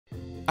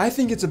I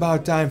think it's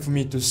about time for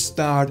me to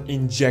start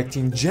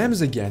injecting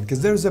gems again,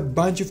 because there's a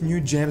bunch of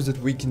new gems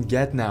that we can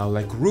get now,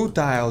 like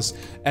rutiles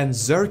and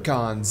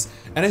zircons,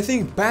 and I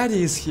think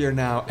Patty is here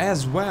now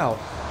as well.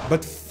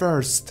 But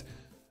first,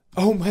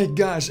 oh my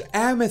gosh,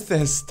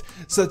 Amethyst!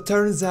 So it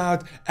turns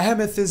out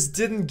Amethyst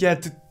didn't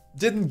get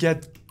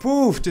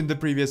poofed in the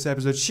previous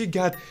episode, she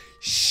got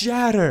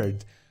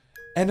shattered.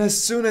 And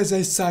as soon as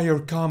I saw your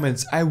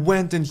comments, I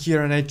went in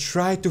here and I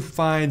tried to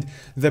find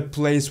the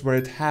place where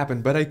it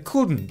happened, but I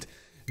couldn't.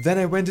 Then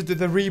I went into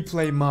the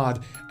replay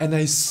mod and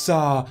I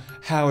saw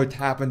how it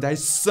happened. I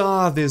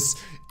saw this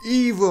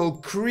evil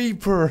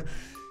creeper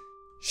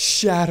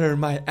shatter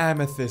my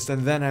amethyst,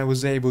 and then I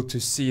was able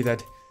to see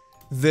that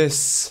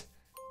this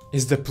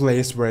is the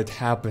place where it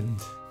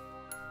happened.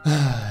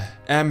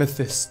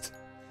 Amethyst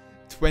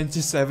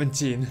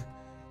 2017.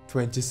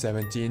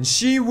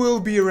 She will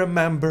be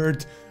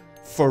remembered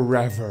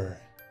forever.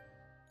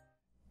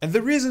 And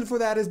the reason for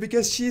that is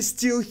because she's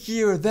still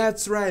here.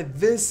 That's right,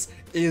 this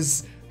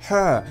is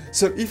her.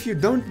 So if you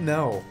don't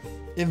know,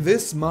 in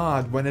this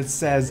mod, when it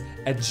says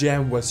a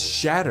gem was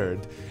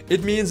shattered,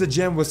 it means a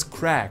gem was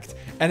cracked,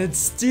 and it's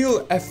still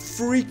a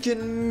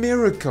freaking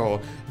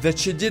miracle that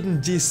she didn't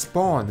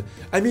despawn.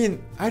 I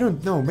mean, I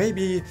don't know,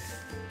 maybe,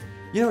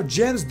 you know,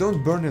 gems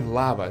don't burn in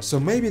lava, so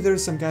maybe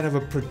there's some kind of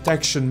a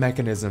protection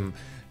mechanism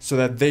so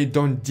that they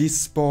don't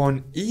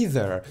despawn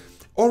either.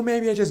 Or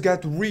maybe I just got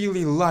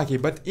really lucky,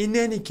 but in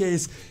any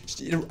case,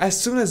 as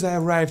soon as I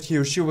arrived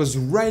here, she was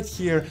right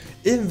here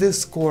in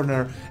this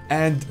corner,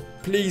 and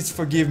please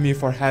forgive me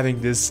for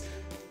having this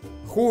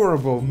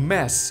horrible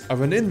mess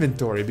of an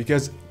inventory,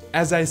 because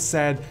as I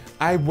said,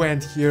 I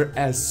went here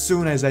as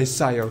soon as I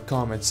saw your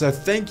comments, so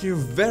thank you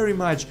very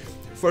much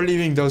for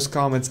leaving those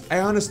comments. I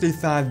honestly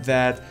thought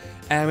that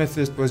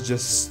Amethyst was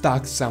just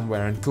stuck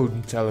somewhere and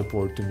couldn't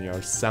teleport to me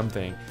or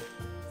something.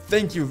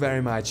 Thank you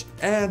very much,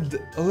 and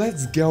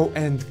let's go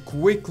and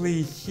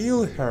quickly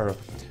heal her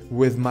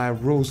with my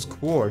rose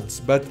quartz.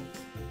 But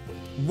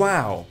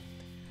wow,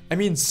 I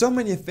mean, so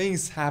many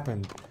things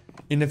happened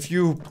in a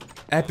few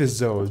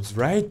episodes,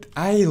 right?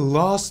 I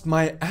lost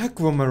my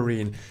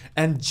aquamarine,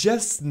 and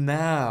just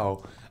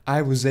now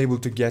I was able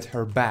to get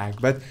her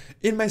back. But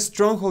in my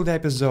stronghold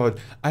episode,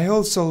 I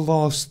also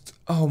lost,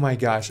 oh my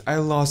gosh, I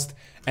lost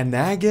an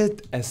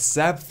agate, a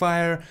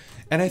sapphire,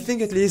 and I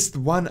think at least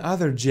one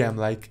other gem,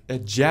 like a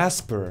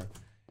jasper.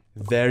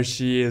 There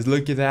she is,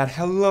 look at that.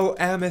 Hello,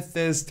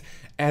 Amethyst,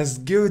 as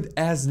good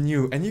as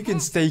new. And you can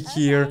stay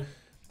here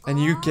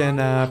and you can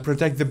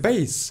protect the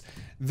base.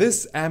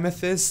 This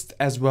Amethyst,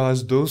 as well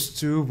as those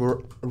two,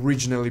 were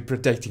originally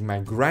protecting my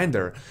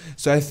grinder.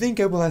 So I think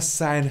I will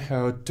assign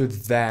her to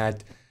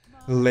that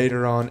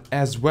later on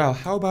as well.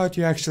 How about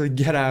you actually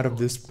get out of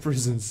this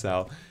prison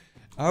cell?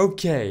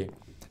 Okay,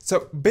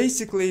 so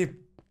basically,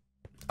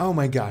 oh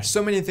my gosh,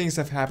 so many things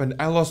have happened.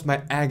 I lost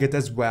my agate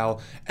as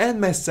well, and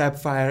my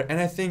sapphire,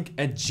 and I think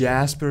a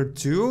jasper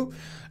too.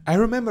 I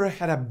remember I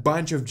had a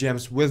bunch of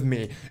gems with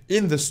me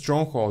in the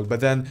stronghold,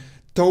 but then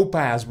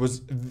Topaz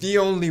was the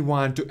only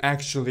one to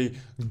actually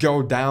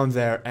go down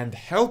there and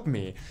help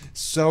me.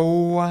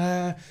 So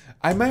I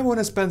might want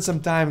to spend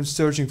some time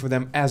searching for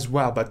them as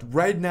well, but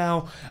right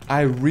now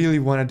I really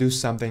want to do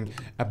something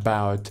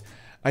about...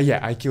 yeah,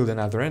 I killed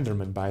another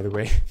Enderman, by the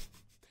way.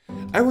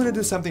 I want to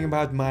do something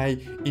about my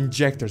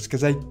injectors,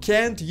 because I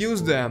can't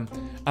use them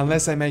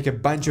unless I make a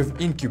bunch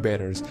of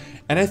incubators.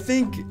 And I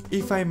think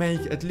if I make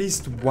at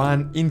least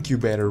one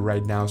incubator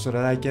right now, so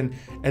that I can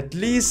at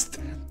least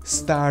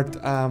start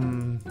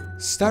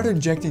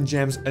injecting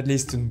gems at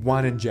least in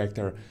one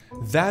injector,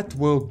 that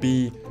will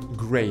be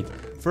great.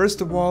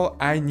 First of all,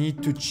 I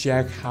need to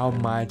check how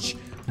much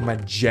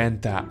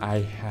magenta I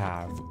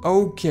have.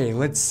 Okay,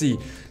 let's see.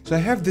 So I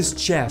have this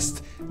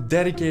chest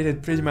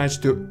dedicated pretty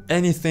much to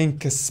anything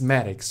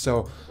cosmetic,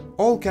 so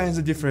all kinds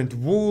of different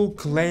wool,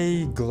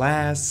 clay,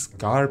 glass,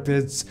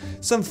 carpets,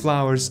 some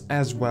flowers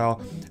as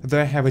well,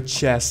 though I have a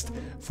chest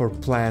for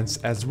plants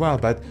as well,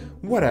 but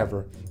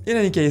whatever. In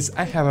any case,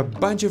 I have a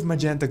bunch of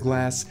magenta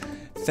glass,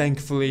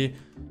 thankfully.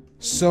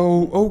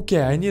 So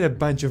okay, I need a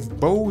bunch of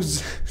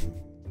bows.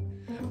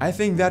 I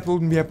think that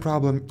wouldn't be a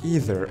problem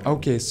either.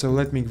 Okay, so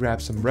let me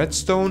grab some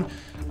redstone.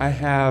 I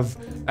have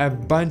a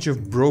bunch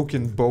of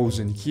broken bows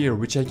in here,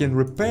 which I can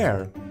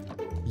repair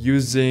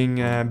using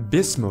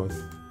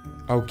bismuth.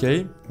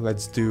 Okay,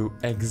 let's do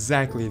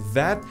exactly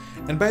that.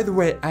 And by the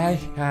way, I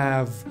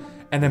have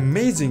an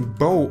amazing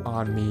bow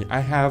on me.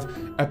 I have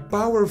a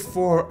power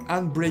 4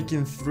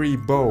 unbreaking 3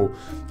 bow.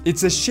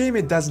 It's a shame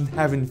it doesn't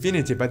have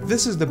infinity, but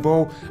this is the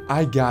bow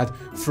I got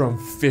from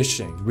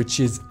fishing, which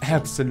is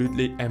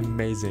absolutely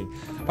amazing.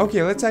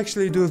 Okay, let's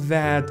actually do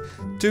that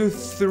to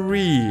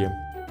 3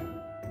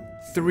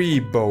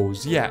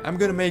 bows. Yeah, I'm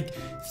gonna make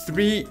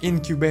 3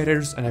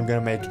 incubators and I'm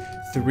gonna make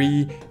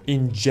 3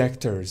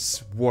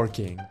 injectors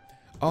working.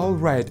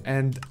 Alright,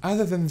 and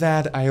other than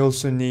that, I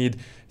also need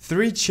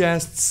 3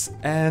 chests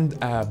and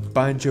a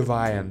bunch of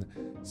iron.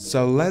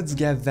 So let's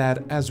get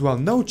that as well.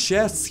 No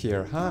chests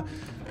here, huh?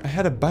 I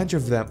had a bunch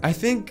of them. I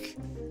think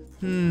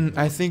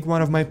I think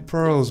one of my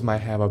pearls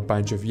might have a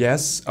bunch of...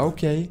 Yes,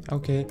 okay.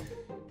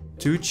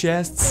 2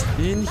 chests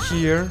in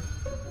here.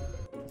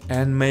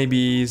 And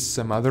maybe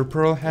some other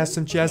pearl has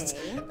some chests.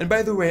 And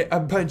by the way, a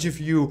bunch of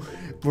you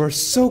were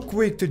so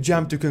quick to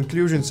jump to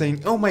conclusions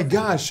saying, oh my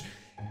gosh,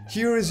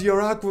 here is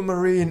your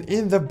aquamarine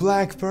in the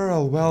black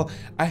pearl. Well,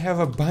 I have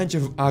a bunch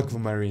of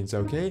aquamarines,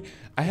 okay?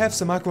 I have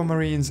some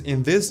aquamarines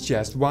in this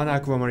chest, 1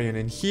 aquamarine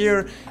in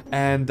here,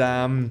 and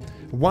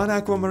 1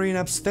 aquamarine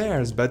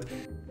upstairs, but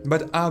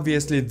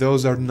obviously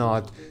those are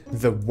not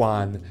the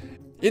one.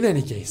 In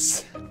any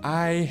case,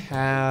 I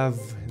have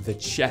the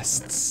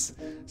chests.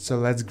 So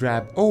let's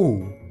grab...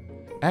 Oh!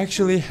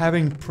 Actually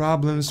having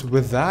problems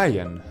with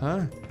iron,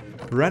 huh?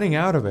 Running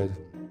out of it.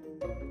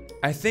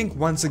 I think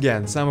once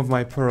again some of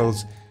my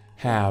pearls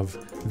have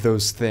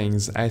those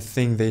things. I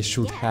think they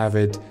should have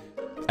it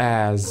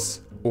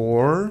as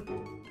ore.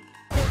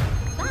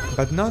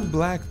 But not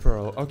black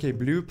pearl. Okay,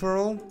 blue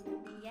pearl.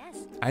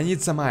 I need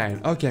some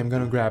iron. Okay, I'm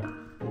gonna grab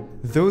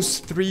those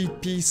 3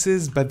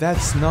 pieces, but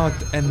that's not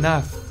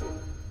enough.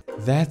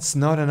 That's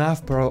not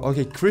enough pearl.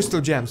 Okay,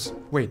 crystal gems.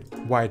 Wait,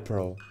 white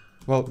pearl.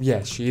 Well,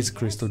 yeah, she is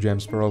crystal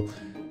gems pearl.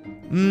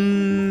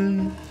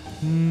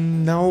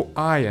 No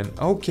iron.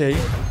 Okay.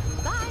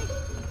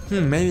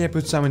 Maybe I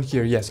put some in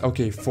here. Yes,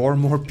 okay, 4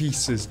 more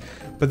pieces.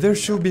 But there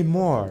should be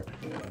more.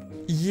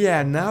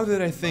 Yeah, now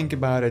that I think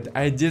about it,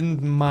 I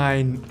didn't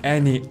mine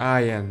any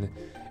iron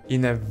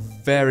in a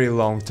very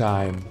long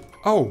time.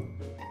 Oh,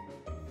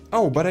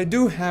 but I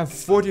do have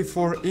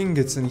 44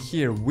 ingots in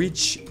here,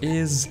 which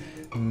is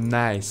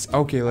nice.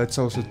 Okay, let's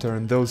also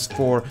turn those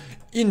 4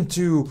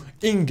 into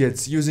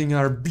ingots using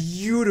our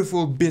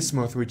beautiful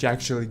bismuth, which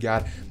actually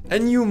got a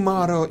new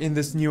model in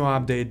this new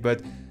update,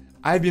 but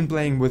I've been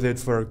playing with it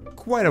for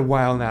quite a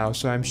while now,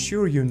 so I'm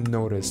sure you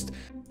noticed.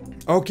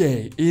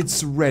 Okay,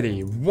 it's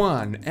ready.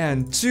 1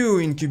 and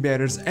 2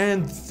 incubators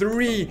and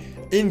 3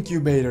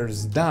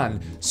 incubators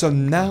done. So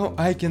now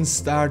I can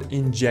start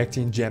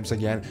injecting gems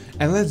again,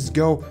 and let's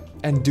go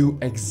and do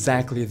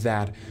exactly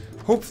that.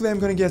 Hopefully I'm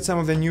gonna get some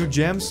of the new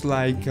gems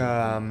like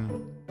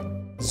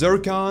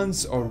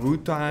zircons or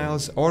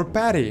rutiles or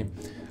patty.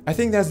 I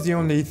think that's the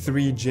only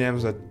 3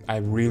 gems that I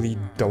really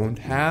don't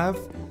have.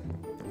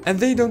 And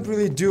they don't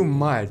really do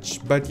much,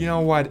 but you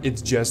know what,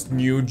 it's just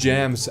new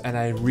gems and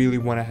I really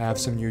want to have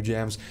some new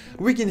gems.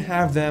 We can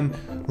have them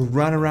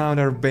run around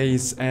our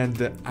base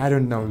and, I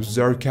don't know,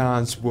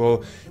 zircons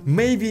will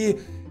maybe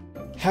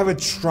have a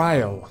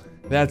trial.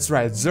 That's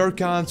right,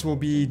 zircons will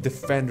be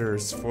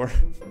defenders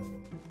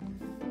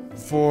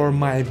for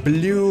my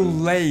blue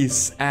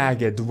lace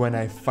agate when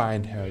I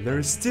find her.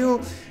 There's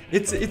still,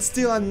 it's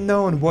still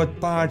unknown what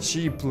part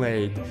she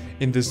played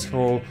in this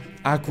whole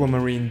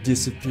aquamarine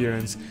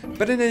disappearance,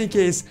 but in any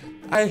case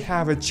I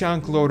have a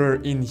chunk loader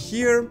in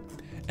here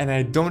and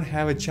I don't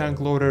have a chunk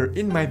loader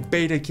in my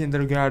beta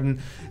kindergarten,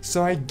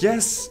 so I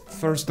guess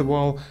first of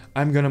all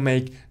I'm gonna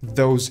make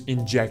those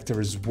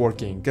injectors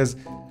working, because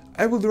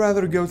I would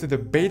rather go to the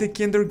beta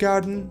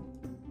kindergarten,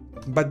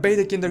 but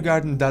beta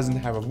kindergarten doesn't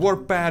have a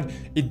warp pad,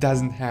 it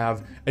doesn't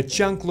have a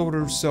chunk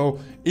loader, so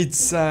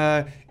it's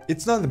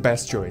not the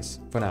best choice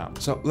for now.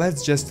 So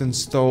let's just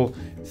install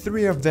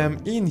 3 of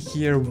them in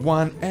here,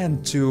 1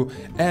 and 2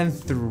 and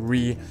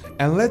 3,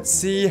 and let's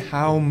see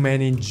how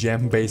many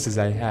gem bases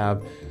I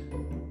have.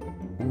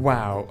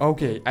 Wow,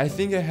 okay, I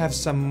think I have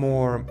some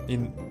more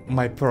in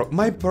my pearl.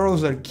 My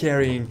pearls are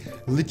carrying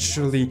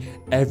literally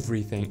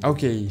everything.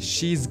 Okay,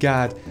 she's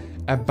got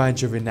a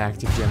bunch of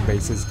inactive gem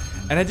bases,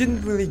 and I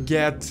didn't really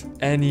get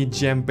any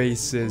gem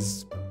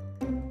bases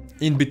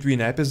in between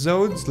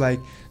episodes. Like,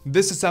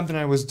 this is something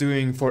I was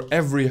doing for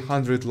every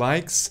 100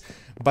 likes,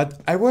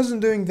 but I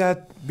wasn't doing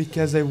that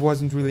because I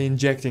wasn't really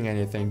injecting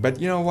anything. But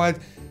you know what?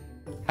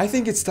 I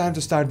think it's time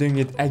to start doing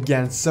it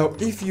again. So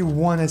if you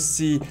want to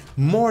see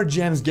more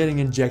gems getting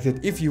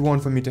injected, if you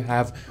want for me to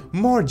have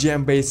more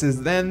gem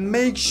bases, then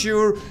make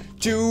sure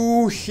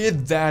to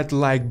hit that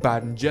like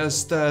button.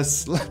 Just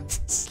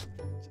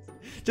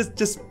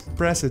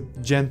press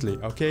it gently,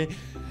 okay?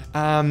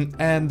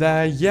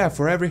 Yeah,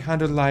 for every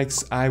 100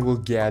 likes I will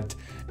get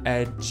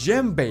a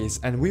gem base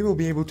and we will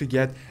be able to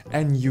get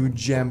a new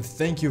gem.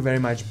 Thank you very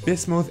much,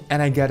 Bismuth,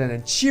 and I got an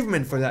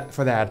achievement for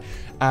that.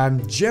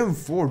 Gem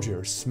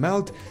Forger,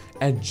 smelt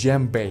a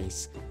gem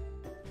base.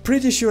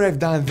 Pretty sure I've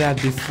done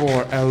that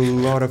before a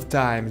lot of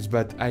times,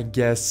 but I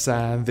guess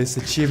this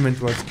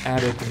achievement was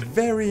added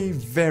very,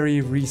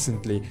 very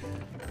recently.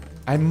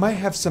 I might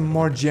have some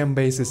more gem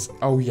bases.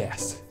 Oh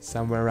yes,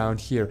 somewhere around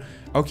here.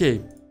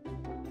 Okay.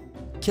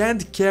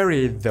 Can't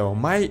carry it though,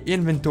 my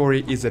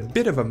inventory is a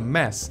bit of a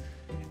mess,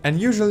 and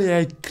usually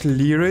I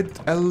clear it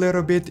a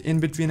little bit in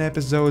between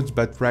episodes,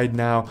 but right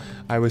now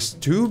I was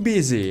too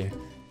busy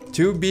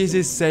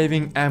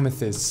saving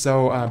Amethyst.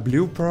 So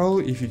blue pearl,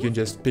 if you can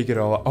just pick it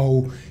all.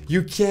 Oh,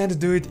 you can't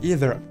do it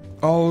either.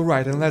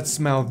 Alright, and let's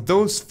smell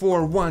those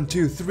 4. 1,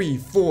 2, 3,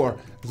 4.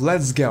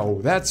 Let's go.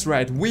 That's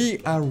right, we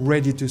are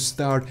ready to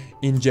start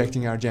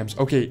injecting our gems.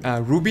 Okay,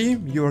 Ruby,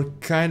 you're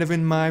kind of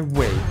in my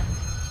way.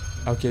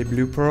 Okay,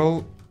 blue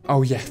pearl.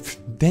 Oh yeah,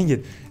 dang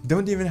it,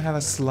 don't even have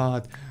a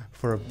slot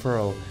for a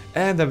pearl.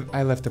 And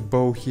I left a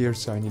bow here,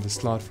 so I need a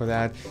slot for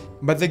that.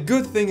 But the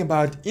good thing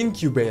about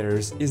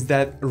incubators is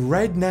that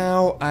right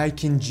now I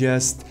can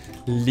just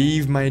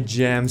leave my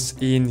gems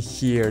in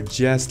here,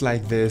 just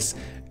like this.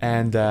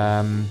 And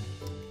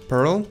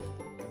pearl,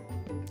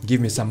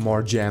 give me some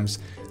more gems.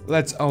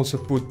 Let's also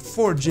put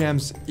 4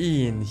 gems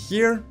in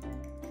here.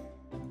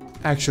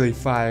 Actually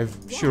 5,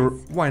 sure,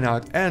 why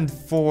not? And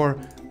 4,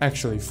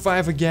 actually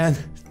 5 again.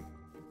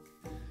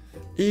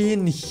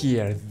 In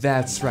here,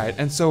 that's right.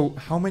 And so,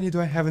 how many do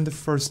I have in the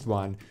first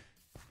one?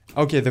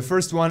 Okay, the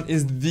first one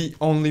is the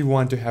only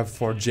one to have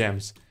 4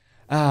 gems.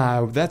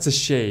 Ah, that's a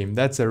shame.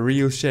 That's a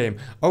real shame.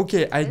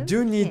 Okay, I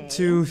do need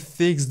to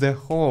fix the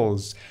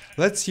holes.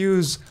 Let's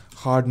use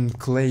hardened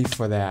clay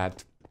for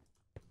that.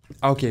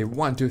 Okay,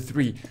 1, 2,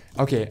 3.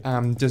 Okay,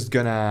 I'm just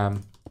gonna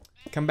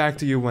come back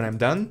to you when I'm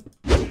done.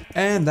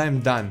 And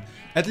I'm done.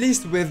 At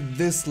least with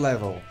this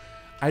level.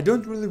 I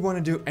don't really want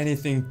to do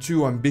anything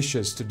too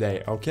ambitious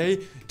today, okay?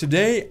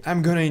 Today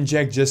I'm gonna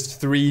inject just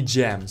 3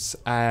 gems,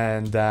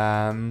 and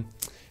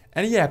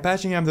yeah,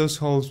 patching up those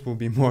holes will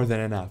be more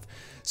than enough.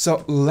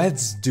 So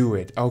let's do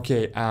it,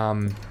 okay?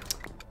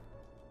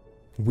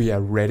 We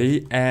are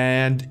ready,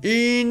 and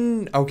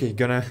in. Okay,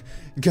 gonna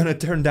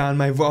turn down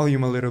my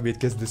volume a little bit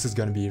because this is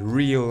gonna be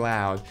real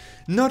loud.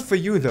 Not for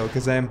you though,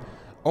 because I'm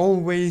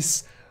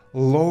always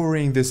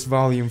lowering this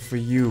volume for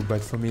you, but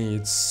for me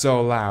it's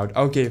so loud.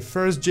 Okay,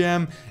 first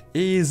gem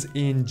is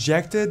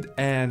injected,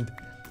 and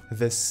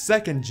the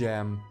second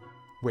gem...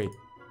 Wait,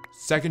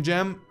 second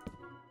gem?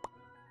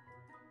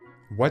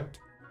 What?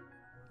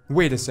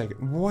 Wait a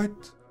second,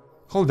 what?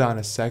 Hold on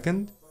a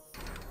second.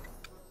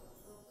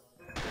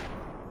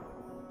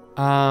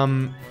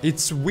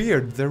 It's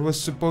weird, there was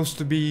supposed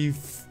to be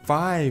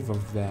 5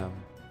 of them.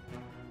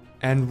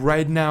 And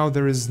right now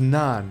there is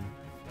none.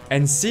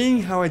 And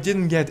seeing how I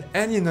didn't get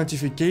any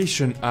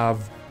notification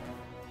of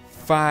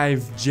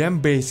 5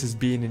 gem bases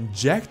being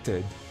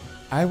injected,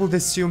 I would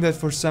assume that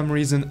for some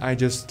reason I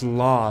just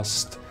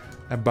lost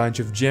a bunch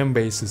of gem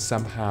bases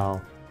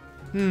somehow.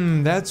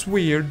 That's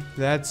weird.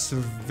 That's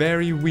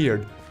very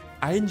weird.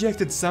 I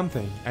injected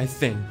something, I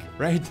think,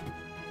 right?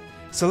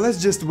 So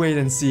let's just wait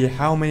and see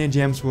how many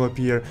gems will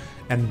appear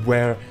and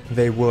where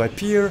they will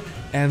appear,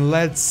 and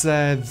let's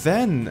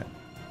then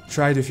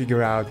try to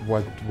figure out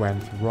what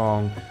went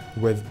wrong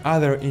with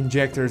other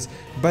injectors.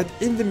 But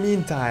in the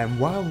meantime,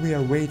 while we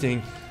are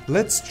waiting,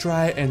 let's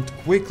try and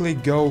quickly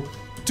go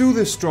to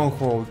the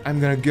stronghold. I'm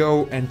gonna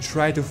go and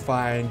try to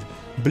find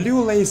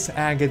blue lace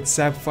agate,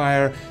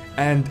 sapphire,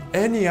 and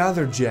any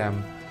other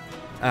gem.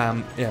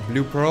 Yeah,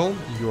 blue pearl,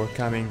 you're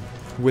coming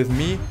with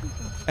me.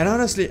 And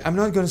honestly, I'm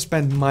not gonna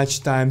spend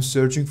much time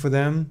searching for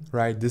them,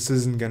 right? This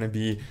isn't gonna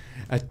be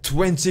a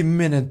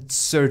 20-minute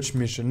search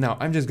mission. No,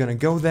 I'm just gonna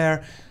go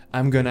there.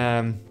 I'm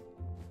gonna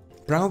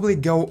probably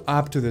go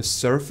up to the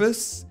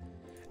surface,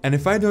 and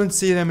if I don't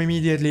see them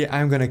immediately,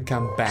 I'm gonna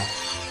come back.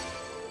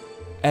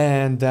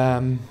 And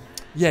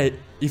yeah,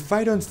 if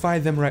I don't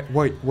find them right...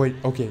 Wait,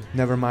 okay,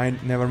 never mind.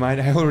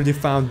 I already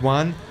found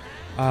one.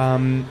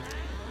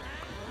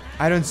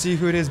 I don't see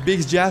who it is.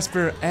 Biggs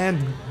Jasper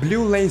and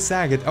blue lace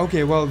agate.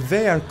 Okay, well,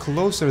 they are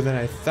closer than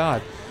I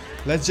thought.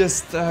 Let's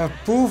just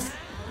poof.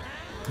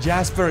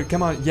 Jasper,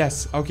 come on.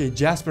 Yes, okay,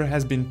 Jasper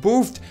has been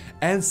poofed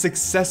and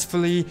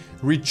successfully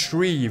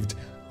retrieved.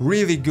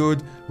 Really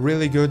good,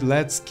 really good.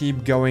 Let's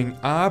keep going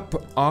up.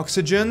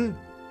 Oxygen.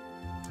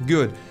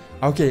 Good.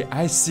 Okay,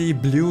 I see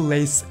blue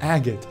lace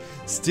agate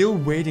still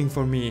waiting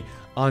for me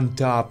on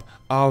top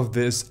of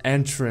this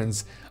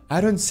entrance.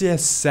 I don't see a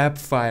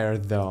sapphire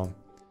though.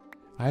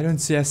 I don't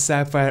see a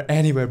sapphire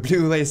anywhere.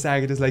 Blue lace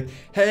agate is like,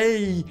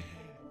 hey,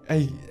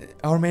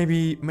 or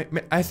maybe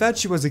I thought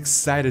she was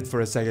excited for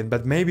a second,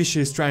 but maybe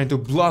she's trying to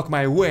block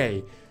my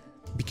way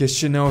because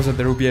she knows that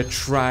there will be a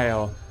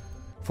trial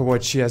for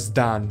what she has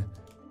done,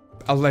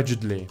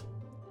 allegedly,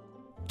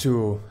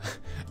 to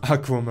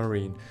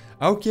Aquamarine.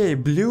 Okay,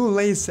 blue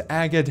lace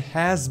agate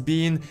has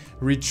been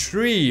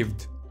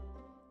retrieved.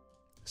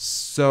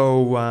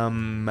 So,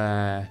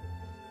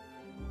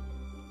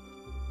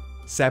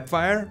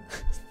 sapphire?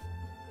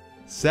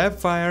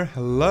 Sapphire,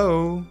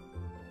 hello?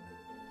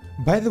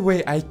 By the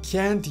way, I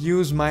can't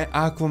use my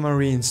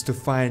aquamarines to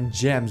find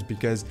gems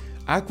because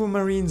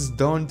aquamarines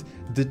don't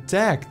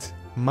detect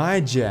my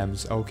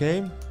gems,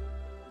 okay?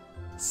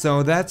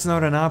 So that's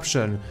not an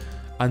option,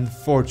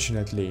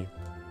 unfortunately.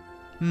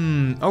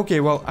 Okay,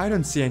 well, I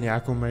don't see any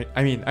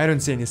aquamarine, I don't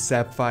see any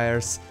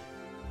sapphires.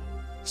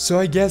 So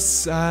I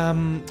guess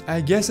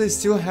I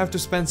still have to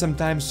spend some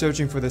time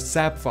searching for the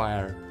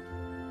sapphire.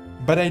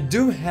 But I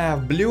do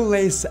have blue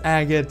lace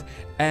agate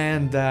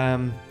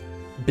and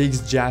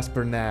Biggs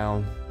Jasper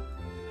now,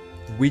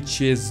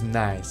 which is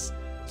nice.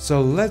 So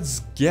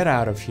let's get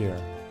out of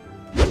here.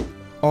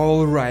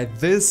 Alright,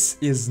 this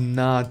is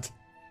not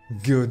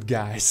good,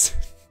 guys.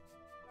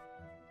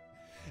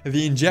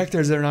 The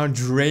injectors are now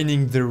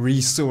draining the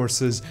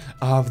resources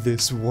of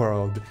this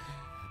world.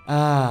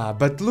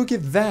 But look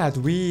at that,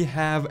 we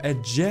have a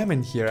gem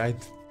in here.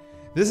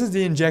 This is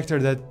the injector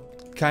that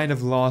kind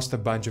of lost a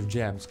bunch of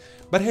gems.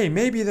 But hey,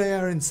 maybe they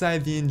are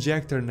inside the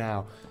injector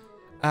now.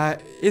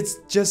 It's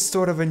just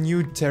sort of a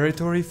new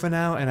territory for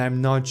now, and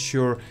I'm not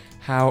sure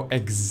how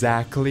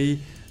exactly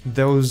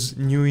those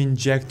new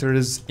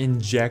injectors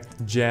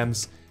inject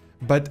gems.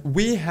 But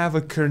we have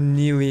a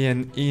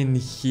Carnelian in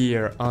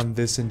here on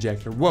this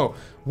injector. Whoa,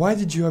 why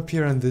did you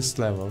appear on this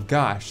level?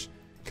 Gosh,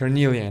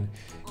 Carnelian.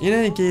 In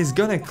any case,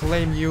 gonna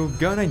claim you,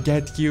 gonna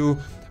get you.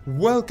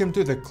 Welcome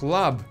to the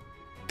club,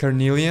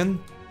 Carnelian.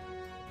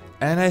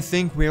 And I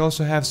think we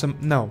also have some...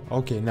 No,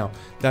 okay, no.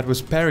 That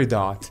was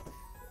Peridot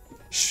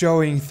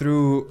showing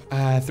through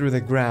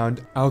the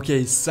ground.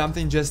 Okay,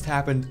 something just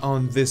happened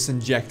on this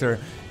injector.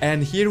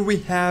 And here we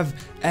have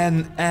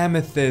an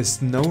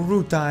Amethyst. No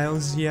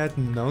rutiles yet,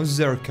 no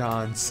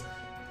zircons.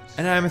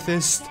 An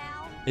Amethyst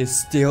is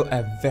still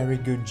a very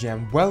good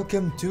gem.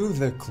 Welcome to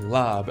the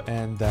club.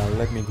 And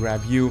let me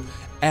grab you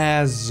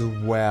as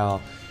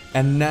well.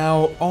 And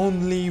now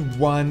only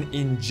one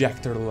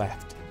injector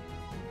left.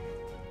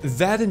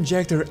 That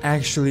injector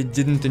actually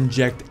didn't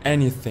inject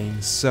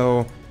anything,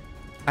 so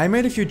I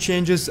made a few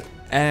changes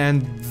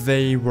and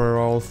they were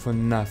all for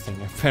nothing,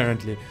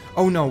 apparently.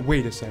 Oh no,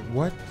 wait a sec,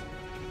 what?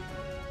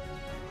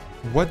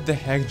 What the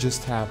heck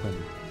just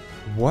happened?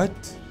 What?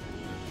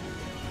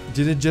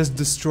 Did it just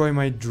destroy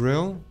my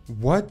drill?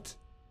 What?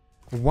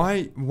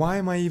 Why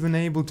am I even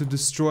able to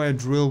destroy a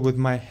drill with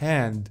my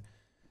hand?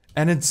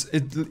 And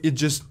it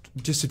just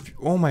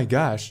oh my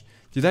gosh,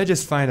 did I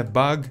just find a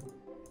bug?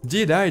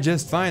 Did I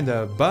just find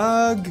a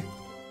bug?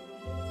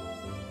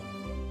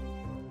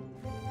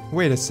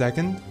 Wait a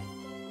second.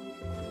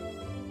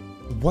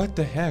 What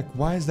the heck?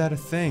 Why is that a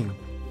thing?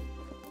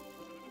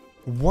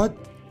 What?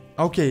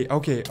 Okay.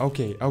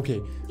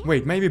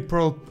 Wait, maybe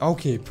Pearl...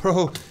 Okay,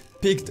 Pearl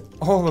picked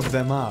all of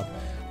them up.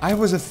 I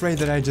was afraid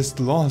that I just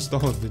lost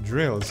all of the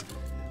drills.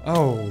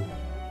 Oh.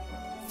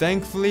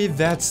 Thankfully,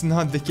 that's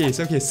not the case.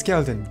 Okay,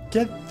 Skeleton,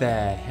 get the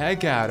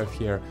heck out of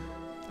here.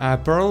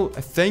 Pearl,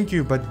 thank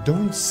you, but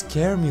don't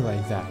scare me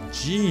like that.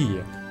 Gee.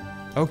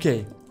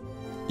 Okay.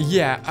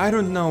 Yeah, I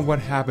don't know what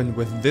happened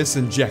with this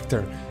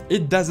injector.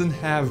 It doesn't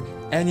have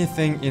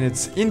anything in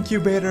its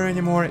incubator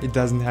anymore. It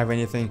doesn't have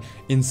anything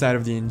inside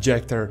of the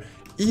injector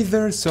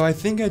either, so I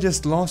think I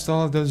just lost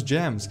all of those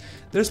gems.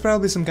 There's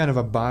probably some kind of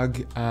a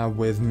bug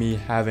with me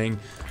having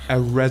a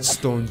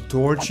redstone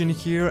torch in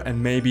here,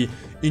 and maybe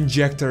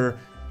injector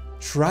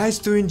tries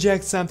to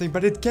inject something,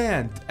 but it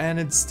can't, and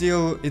it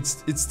still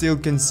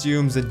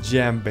consumes a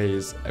gem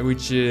base,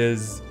 which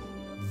is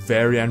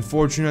very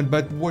unfortunate.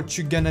 But what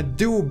you gonna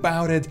do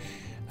about it?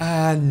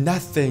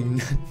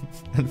 Nothing,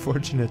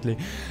 unfortunately.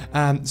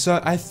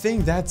 So I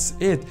think that's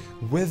it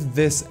with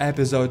this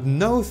episode.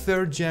 No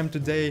third gem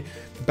today,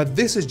 but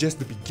this is just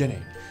the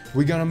beginning.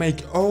 We're gonna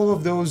make all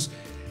of those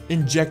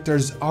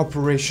injectors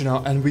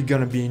operational, and we're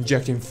gonna be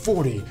injecting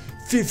 40,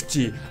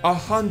 50,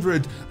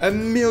 100, a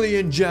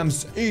million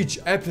gems each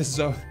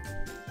episode.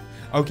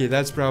 Okay,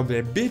 that's probably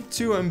a bit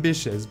too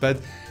ambitious, but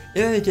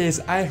in any case,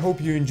 I hope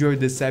you enjoyed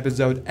this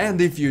episode, and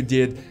if you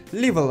did,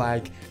 leave a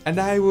like, and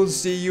I will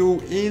see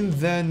you in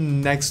the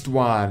next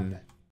one.